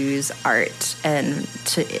use art and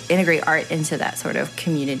to integrate art into that sort of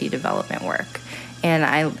community development work. And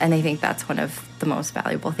I think that's one of the most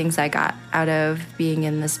valuable things I got out of being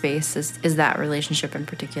in the space is that relationship in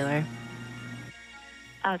particular.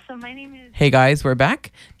 So my name is... Hey guys, we're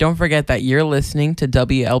back. Don't forget that you're listening to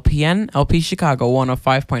WLPN LP Chicago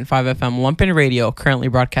 105.5 FM Lumpen Radio, currently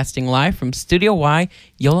broadcasting live from Studio Y,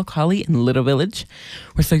 Yollocalli in Little Village.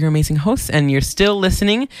 We're still your amazing hosts, and you're still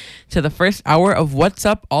listening to the first hour of What's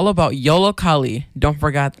Up, all about Yollocalli. Don't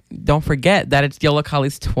forget that it's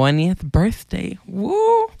Yollocalli's 20th birthday.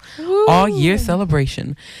 Woo! Woo! All year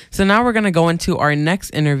celebration. So now we're going to go into our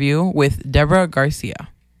next interview with Deborah Garcia.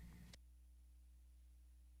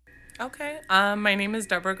 Okay. My name is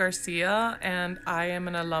Deborah Garcia, and I am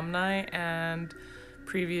an alumni and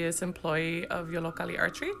previous employee of Yollocalli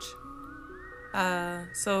Archreach.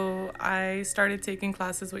 So I started taking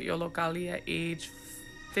classes with Yollocalli at age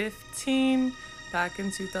 15 back in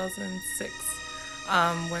 2006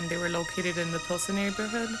 when they were located in the Pilsen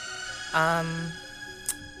neighborhood.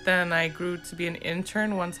 Then I grew to be an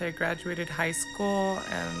intern once I graduated high school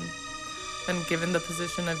and then given the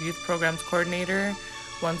position of youth programs coordinator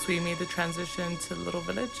once we made the transition to Little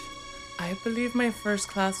Village. I believe my first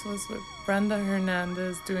class was with Brenda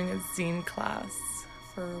Hernandez doing a zine class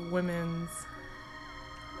for women's.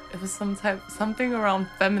 It was something around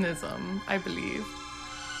feminism, I believe.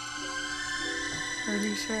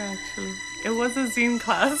 Pretty sure actually. It was a zine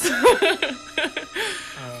class.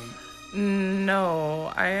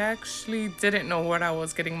 No, I actually didn't know what I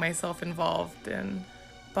was getting myself involved in.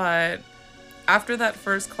 But after that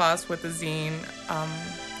first class with the zine,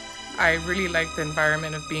 I really liked the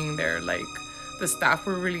environment of being there. Like, the staff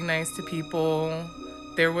were really nice to people.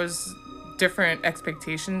 There was different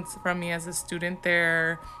expectations from me as a student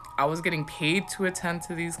there. I was getting paid to attend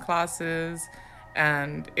to these classes.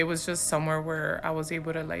 And it was just somewhere where I was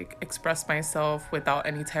able to like express myself without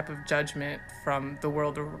any type of judgment from the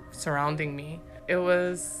world surrounding me. It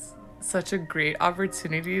was such a great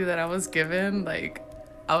opportunity that I was given. Like,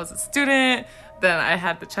 I was a student, then I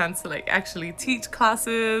had the chance to like actually teach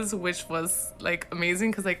classes, which was like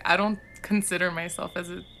amazing because like I don't consider myself as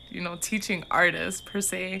a, teaching artist per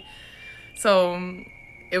se. So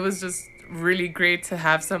it was just really great to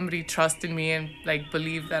have somebody trust in me and like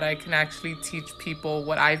believe that I can actually teach people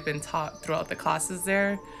what I've been taught throughout the classes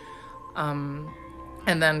there. And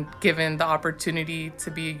then given the opportunity to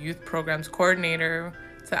be a youth programs coordinator,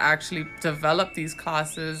 to actually develop these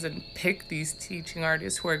classes and pick these teaching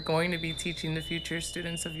artists who are going to be teaching the future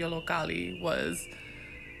students of Yollocalli was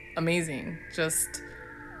amazing. Just,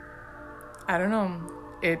 I don't know,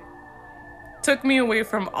 it took me away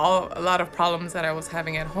from a lot of problems that I was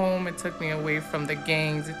having at home. It took me away from the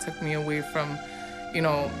gangs. It took me away from,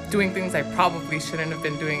 doing things I probably shouldn't have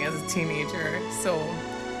been doing as a teenager. So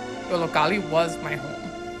Yollocalli was my home.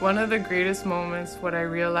 One of the greatest moments, what I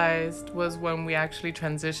realized was when we actually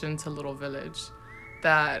transitioned to Little Village,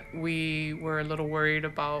 that we were a little worried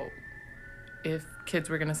about if kids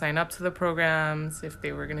were going to sign up to the programs, if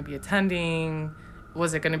they were going to be attending.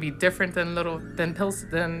 Was it going to be different than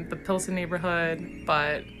the Pilsen neighborhood?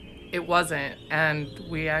 But it wasn't, and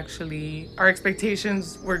our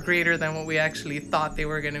expectations were greater than what we actually thought they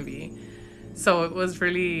were going to be. So it was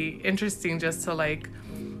really interesting just to like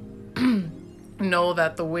know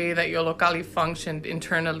that the way that Yollocalli functioned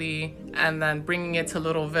internally and then bringing it to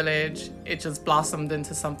Little Village, it just blossomed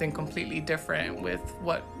into something completely different with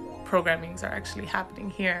what programmings are actually happening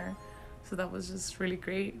here. So that was just really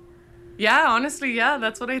great. Yeah, honestly, yeah,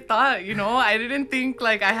 that's what I thought. I didn't think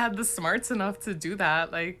like I had the smarts enough to do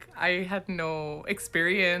that. Like, I had no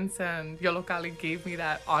experience, and Yollocalli gave me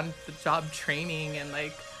that on-the-job training and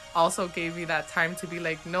like also gave me that time to be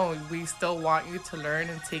like, no, we still want you to learn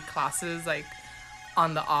and take classes like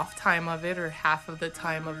on the off time of it, or half of the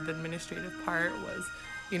time of the administrative part was,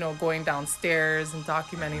 going downstairs and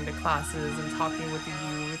documenting the classes and talking with the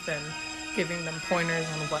youth and giving them pointers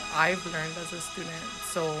on what I've learned as a student.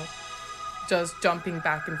 So just jumping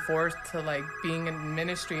back and forth to like being an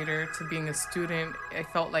administrator to being a student, I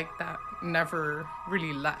felt like that never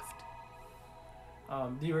really left.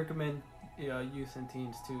 Do you recommend youth and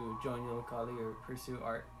teens to join Yollocalli or pursue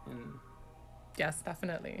art? Yes,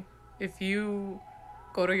 definitely. If you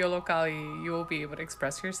go to Yollocalli, you will be able to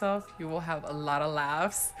express yourself. You will have a lot of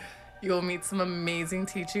laughs. You will meet some amazing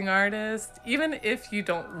teaching artists. Even if you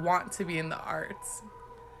don't want to be in the arts,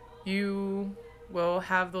 you will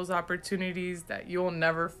have those opportunities that you'll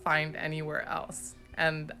never find anywhere else.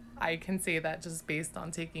 And I can say that just based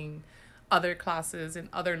on taking other classes in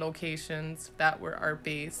other locations that were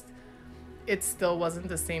art-based, it still wasn't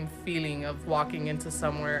the same feeling of walking into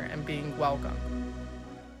somewhere and being welcome.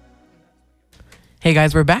 Hey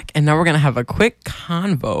guys, we're back, and now we're going to have a quick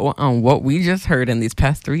convo on what we just heard in these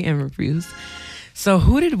past 3 interviews. So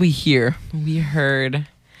who did we hear? We heard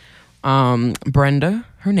Brenda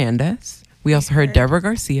Hernandez. We also heard Deborah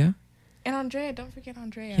Garcia. And Andrea. Don't forget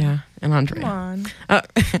Andrea. Yeah, and Andrea. Come on.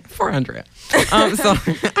 For Andrea. So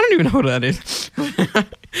I don't even know who that is.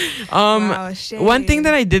 Wow, one thing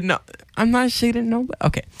that I did know, I'm not shading nobody.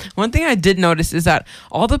 Okay. One thing I did notice is that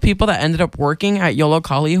all the people that ended up working at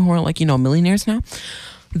Yollocalli who are like, millionaires now,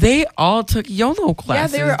 they all took YOLO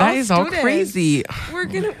classes. Yeah, they were that all is students. all crazy. We're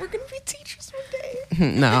gonna be teachers one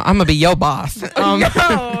day. No, I'm gonna be your boss.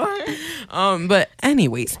 But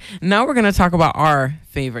anyways, now we're gonna talk about our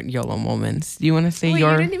favorite YOLO moments. Do you want to say Wait,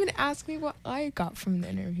 your? you didn't even ask me what I got from the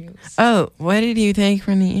interviews. Oh, what did you take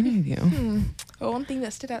from the interview? Well, one thing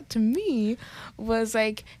that stood out to me was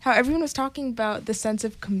like how everyone was talking about the sense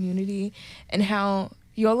of community and how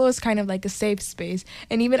YOLO is kind of like a safe space.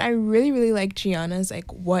 And even I really, really like Gianna's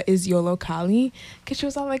like, what is YOLO Cali? Because she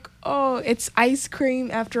was all like, oh, it's ice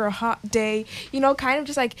cream after a hot day. You know, kind of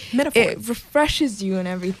just like Metaphors. it refreshes you and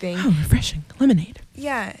everything. Oh, refreshing. Lemonade.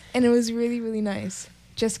 Yeah, and it was really, really nice.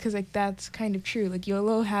 Just because like that's kind of true. Like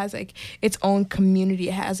YOLO has like its own community.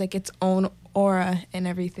 It has like its own aura and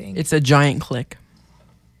everything. It's a giant clique.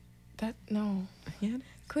 No. Yeah.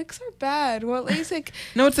 Cliques are bad. Well, at least like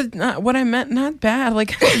No, it's not what I meant. Not bad.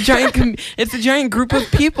 Like a giant. It's a giant group of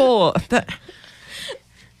people. That.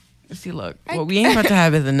 See, look. What we ain't about to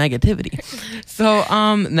have is a negativity. So,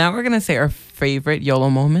 now we're gonna say our favorite YOLO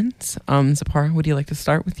moments. Zipporah, would you like to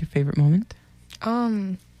start with your favorite moment?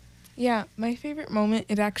 Yeah, my favorite moment.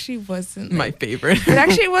 It actually wasn't My favorite. It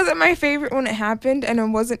actually wasn't my favorite when it happened, and it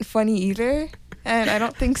wasn't funny either. And I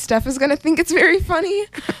don't think Steph is gonna think it's very funny.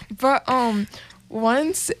 But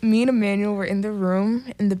once me and Emmanuel were in the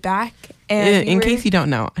room in the back, and in case you don't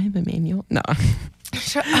know, I'm Emmanuel. No.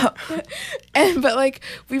 Shut up. But like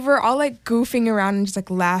we were all like goofing around and just like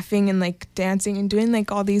laughing and like dancing and doing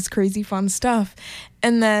like all these crazy fun stuff.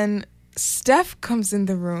 And then Steph comes in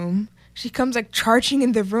the room. She comes like charging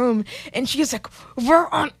in the room and she's like, we're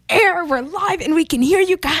on air, we're live, and we can hear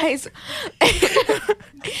you guys.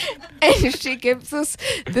 And she gives us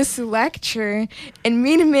this lecture, and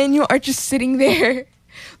me and Emmanuel are just sitting there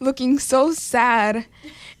looking so sad.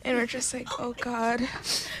 And we're just like, oh God,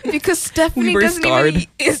 because Stephanie doesn't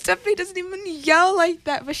even yell like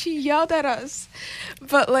that, but she yelled at us.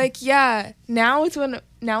 But like, yeah, now it's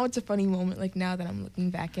a funny moment. Like now that I'm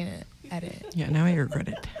looking back at it. Yeah, now I regret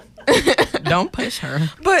it. Don't push her.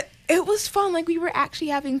 But it was fun. Like we were actually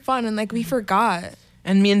having fun, and like we forgot.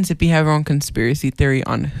 And me and Zippy have our own conspiracy theory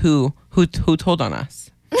on who told on us.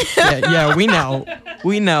 yeah, we know.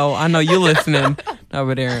 We know. I know you listening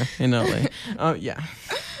over there in LA. Oh yeah.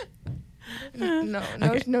 No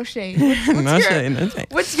shade. No shade.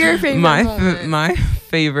 What's your favorite moment? My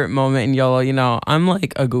favorite moment in YOLO, you know, I'm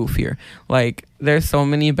like a goof here. Like, there's so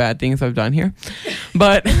many bad things I've done here.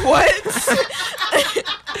 But what?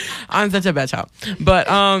 I'm such a bad child. But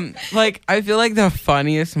like I feel like the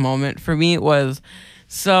funniest moment for me was,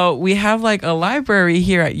 so we have like a library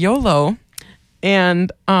here at YOLO,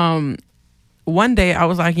 and one day I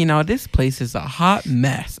was like, you know, this place is a hot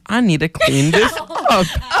mess. I need to clean this up.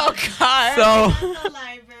 Oh God.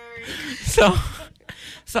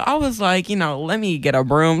 So I was like, you know, let me get a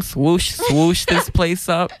broom, swoosh this place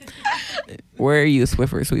up. Where are you,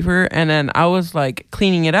 Swiffer Sweeper? And then I was like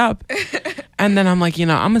cleaning it up. And then I'm like, you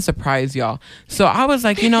know, I'm gonna surprise y'all. So I was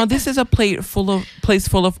like, you know, this is a place full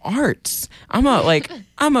of arts. I'm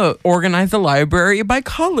gonna organize the library by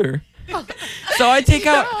color. So I take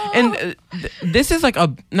out, and this is like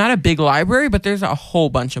not a big library, but there's a whole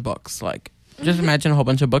bunch of books. Like, just imagine a whole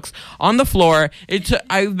bunch of books on the floor.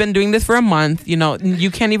 I've been doing this for a month. You know,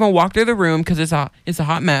 you can't even walk through the room because it's a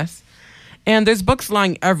hot mess. And there's books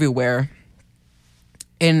lying everywhere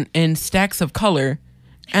in stacks of color.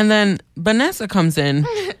 And then Vanessa comes in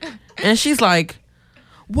and she's like,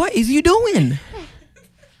 what is you doing?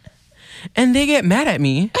 And they get mad at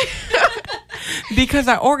me because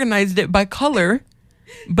I organized it by color,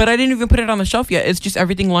 but I didn't even put it on the shelf yet. It's just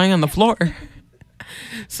everything lying on the floor.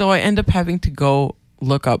 So I end up having to go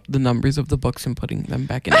look up the numbers of the books and putting them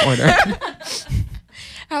back in order.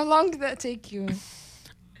 How long did that take you?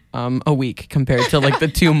 A week compared to like the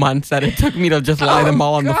 2 months that it took me to just lie them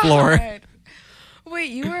all on the floor.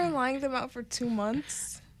 Wait, you were lying them out for 2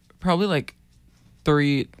 months? Probably like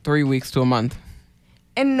three weeks to a month.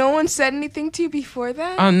 And no one said anything to you before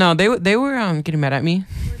that? No, they were getting mad at me.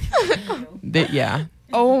 Yeah.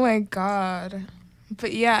 Oh my God.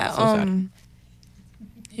 But yeah, So sad.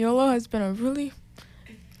 YOLO has been a really,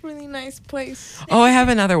 really nice place. Oh, I have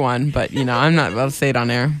another one, but you know, I'm not about to say it on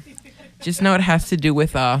air. Just know it has to do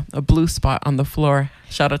with a blue spot on the floor.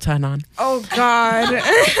 Shout out to Hanan. Oh God.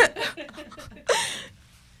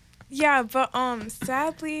 Yeah, but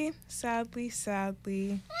sadly,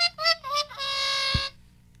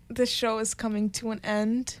 the show is coming to an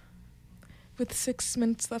end with 6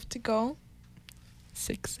 minutes left to go.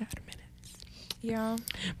 6 sad minutes. Yeah.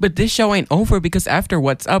 But this show ain't over because after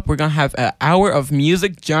What's Up, we're gonna have an hour of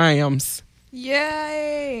music jams.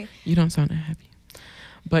 Yay! You don't sound happy.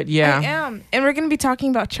 But yeah. I am. And we're gonna be talking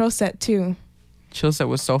about Choset too. Choset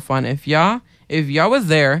was so fun. If y'all was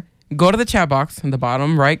there, go to the chat box in the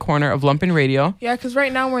bottom right corner of Lumpin' Radio. Yeah, because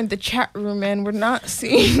right now we're in the chat room and we're not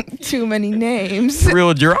seeing too many names.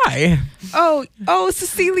 Real dry. Oh,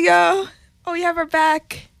 Cecilia. Oh, you have her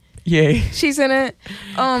back. Yay. She's in it.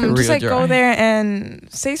 Just like go there and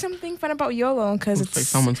say something fun about YOLO because it's like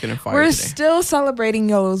someone's gonna fire we're today. still celebrating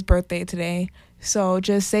YOLO's birthday today. So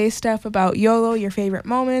just say stuff about YOLO, your favorite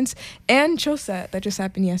moments, and Choset that just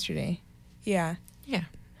happened yesterday. Yeah. Yeah.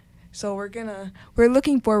 So we're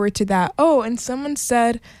looking forward to that. Oh, and someone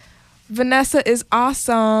said Vanessa is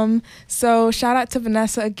awesome. So shout out to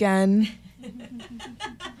Vanessa again.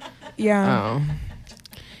 Yeah.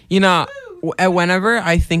 Oh. Whenever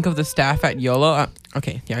I think of the staff at YOLO,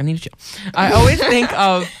 okay, yeah, I need to chill. I always think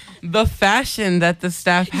of the fashion that the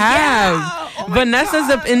staff have. Yeah. Oh Vanessa's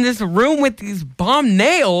up in this room with these bomb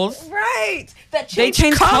nails. Right. That They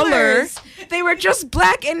changed color. They were just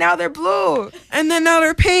black and now they're blue. And then now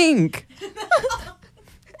they're pink.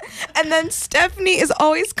 And then Stephanie is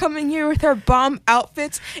always coming here with her bomb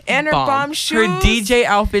outfits and her bomb shoes. Her DJ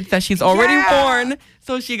outfits that she's already worn,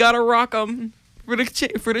 so she gotta rock them for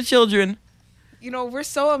the children. We're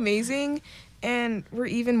so amazing, and we're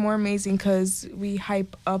even more amazing because we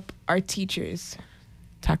hype up our teachers.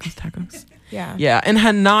 Tacos. Yeah. Yeah, and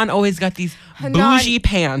Hanan always got these bougie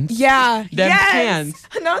pants. Yeah. Them pants.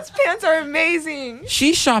 Hanan's pants are amazing.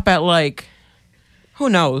 She shop at who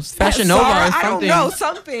knows, Fashion Nova or something. I don't know,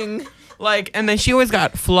 something. And then she always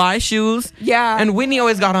got fly shoes. Yeah. And Whitney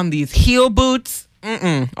always got on these heel boots.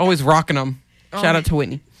 Always rocking them. Shout out to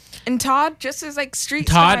Whitney. And Todd just is street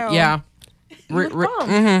style. Todd, yeah.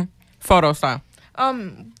 Photo style.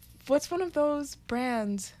 What's one of those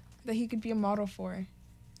brands that he could be a model for?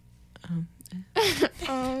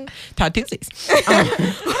 Todd Tuesdays.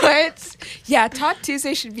 What? Yeah, Todd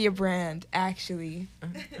Tuesday should be a brand, actually. I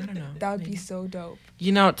don't know. That would be so dope.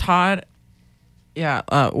 Todd, yeah,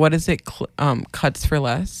 what is it? Cuts for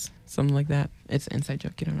less? Something like that. It's an inside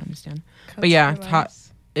joke. You don't understand. But yeah, Todd,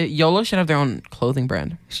 YOLO should have their own clothing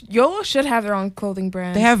brand. YOLO should have their own clothing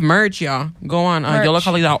brand. They have merch, y'all. Go on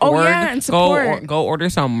YOLOCali.org. Oh, yeah, and support. Go order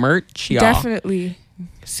some merch, y'all. Definitely.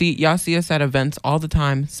 Y'all see us at events all the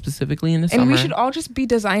time, specifically in the summer. And we should all just be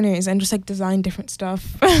designers and just design different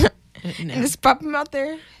stuff. And just pop them out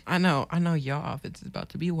there. I know y'all outfits is about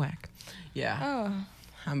to be whack. Yeah. Oh.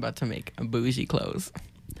 I'm about to make bougie clothes.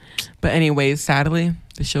 But anyways, sadly,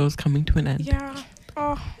 the show's coming to an end. Yeah.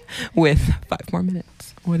 Oh. With 5 more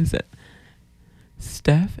minutes. What is it?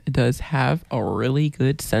 Steph does have a really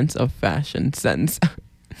good sense of fashion sense.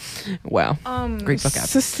 Wow. Great book app.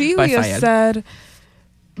 Cecilia said,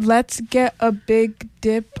 let's get a big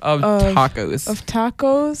dip of tacos. Of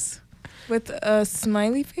tacos with a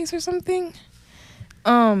smiley face or something.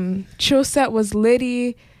 Choset was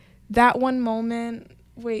Liddy. That one moment.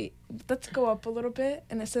 Wait, let's go up a little bit.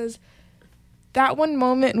 And it says, that one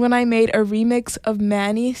moment when I made a remix of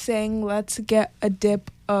Manny saying, let's get a dip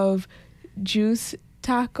of juice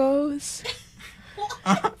tacos.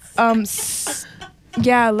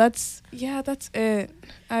 Yeah, that's it.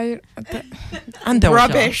 I'm done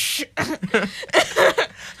rubbish. But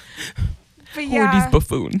Who are these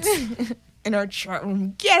buffoons? In our chat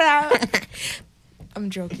room. Get out. I'm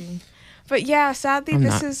joking. But yeah, sadly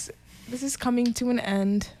this is coming to an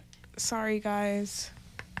end. Sorry guys.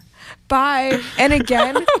 Bye. And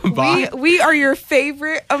again, we are your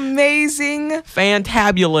favorite, amazing,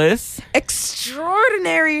 fantabulous,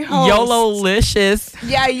 extraordinary hosts. YOLO-licious.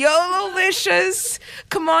 Yeah, YOLO-licious.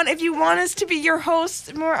 Come on, if you want us to be your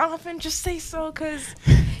host more often, just say so, because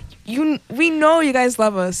we know you guys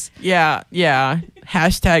love us. Yeah.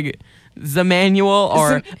 Hashtag Zemanuel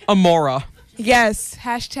or Amora. Yes,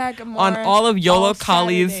 hashtag Amora. On all of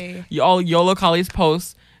YOLOCali's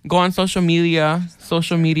posts. Go on social media.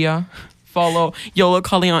 Follow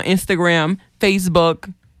YOLOCali on Instagram,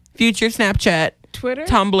 Facebook, future Snapchat, Twitter,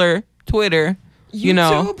 Tumblr, Twitter,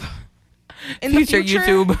 YouTube. Future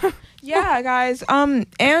YouTube. Yeah, guys. And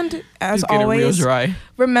as always,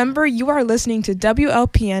 remember you are listening to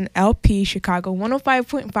WLPN LP Chicago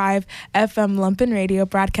 105.5 FM Lumpin' Radio,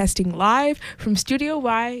 broadcasting live from Studio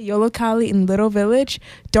Y, YOLOCali in Little Village.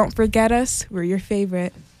 Don't forget us. We're your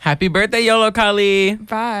favorite. Happy birthday, YOLOCali.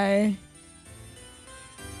 Bye.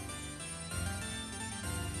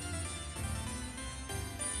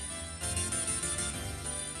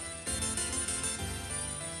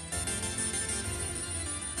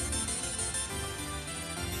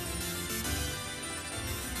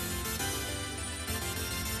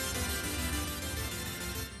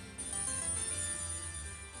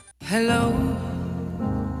 Hello,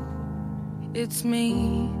 it's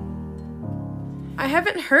me. I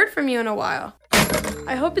haven't heard from you in a while.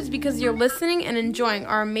 I hope it's because you're listening and enjoying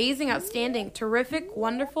our amazing, outstanding, terrific,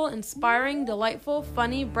 wonderful, inspiring, delightful,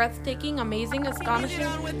 funny, breathtaking, amazing, astonishing,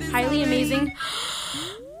 highly amazing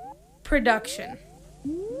production.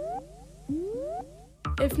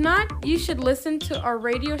 If not, you should listen to our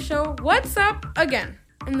radio show, What's Up, again.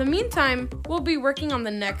 In the meantime, we'll be working on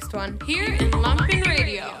the next one here in Lumpin'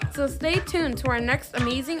 Radio. So stay tuned to our next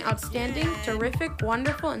amazing, outstanding, terrific,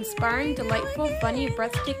 wonderful, inspiring, delightful, funny,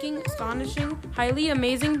 breathtaking, astonishing, highly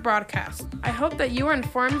amazing broadcast. I hope that you are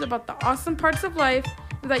informed about the awesome parts of life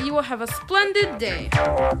and that you will have a splendid day.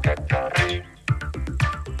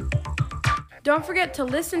 Don't forget to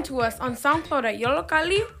listen to us on SoundCloud at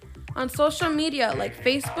Yolocali, on social media like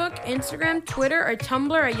Facebook, Instagram, Twitter, or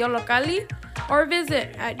Tumblr at Yolocali, or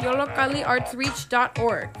visit at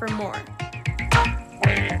yolocaliartsreach.org for more.